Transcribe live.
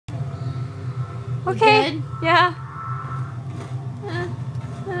Okay. Good? Yeah. No.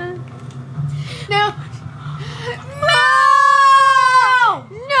 No! No!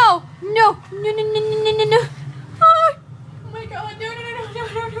 No! No! No! No! No! No! Oh my god, no.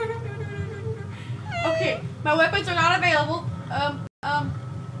 Okay, my weapons are not available.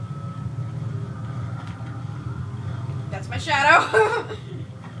 That's my shadow.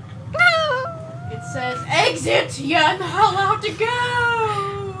 It says, exit! You're not allowed to go!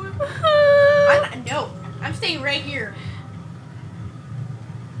 No, I'm staying right here.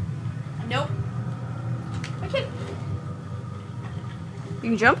 Nope. I can't. You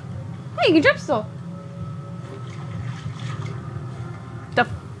can jump? Hey, you can jump still. The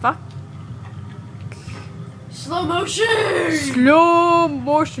fuck? Slow motion! Slow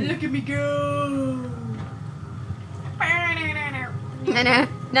motion. Look at me go! No, no,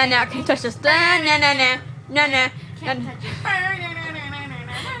 no, no, can't touch this. No, no, no, no, no, no. Can't touch it.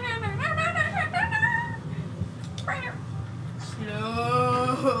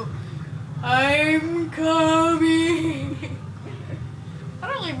 Slow. I'm coming. I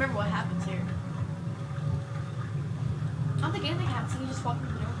don't really remember what happens here. I don't think anything happens. You just walk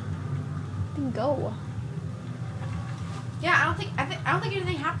through the door. Then go. Yeah, I don't think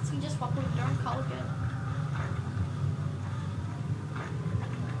anything happens. You just walk through the door and call it good.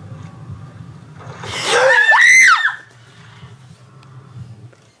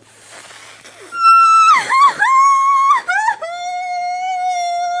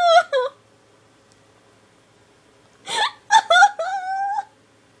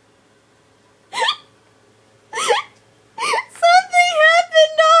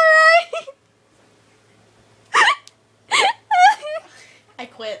 I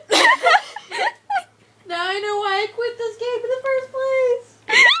quit. Now I know why I quit this game in the first place.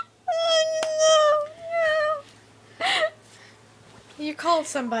 No. You called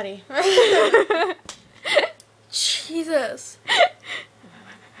somebody. Jesus.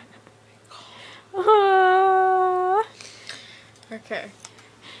 Okay.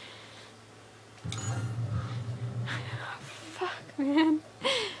 Fuck, man.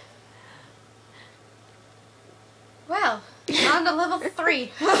 Well, on to level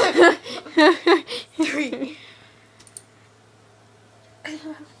 3. 3.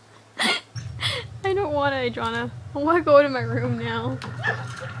 I don't want to, Adriana. I want to go to my room now.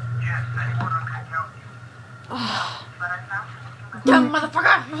 Dumb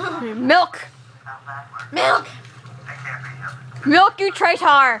motherfucker! Milk! Milk! Milk, you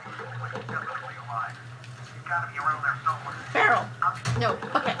traitor! Barrel. No,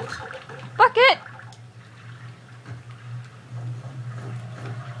 okay. Bucket!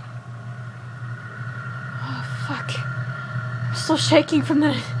 Oh, fuck. I'm still shaking from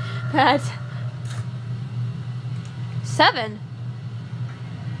that. 7.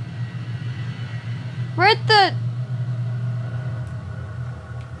 We're at the...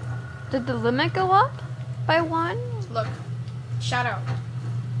 Did the limit go up by 1? Look. Shadow.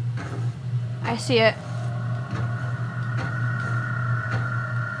 I see it.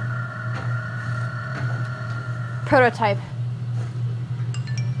 Prototype. I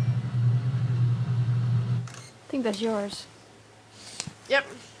think that's yours. Yep.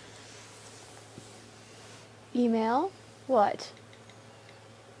 Email? What?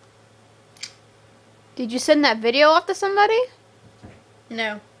 Did you send that video off to somebody?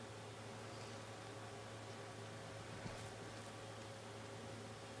 No.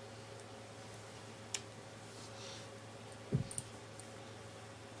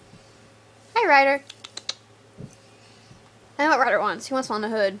 Hi, Ryder. I know what Ryder wants. He wants one on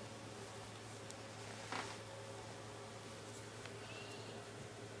the hood.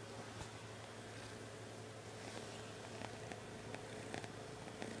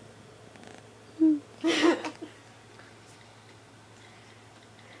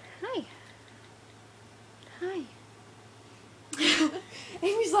 Hi. Hi.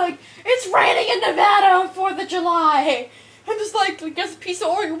 Amy's like, it's raining in Nevada on 4th of July. I'm just like, gets a piece of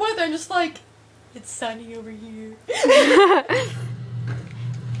Oregon weather. I'm just like, it's sunny over here.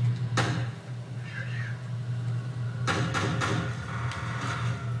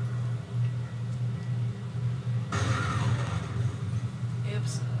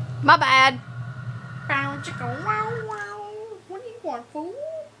 Oops. My bad. Bow chicka wow wow. What do you want, fool?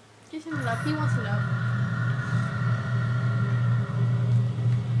 Give him love. He wants love.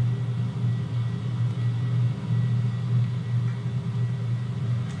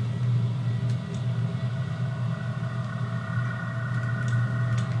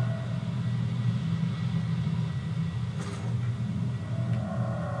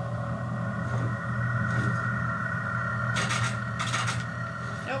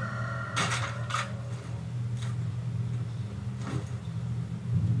 Nope.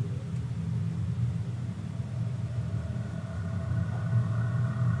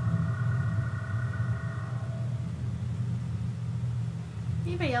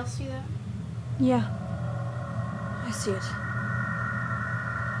 Anybody else see that? Yeah. I see it.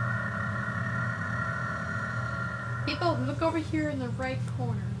 People, look over here in the right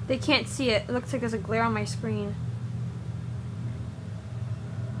corner. They can't see it. It looks like there's a glare on my screen.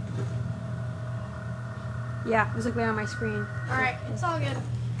 Yeah, there's a glare on my screen. Alright, it's all good.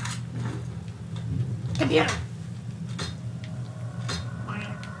 Computer!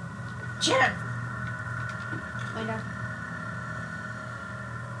 Chair! Lay down.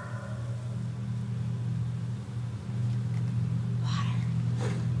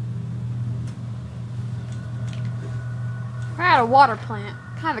 We're at a water plant.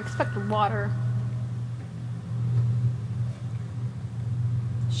 Kind of expected water.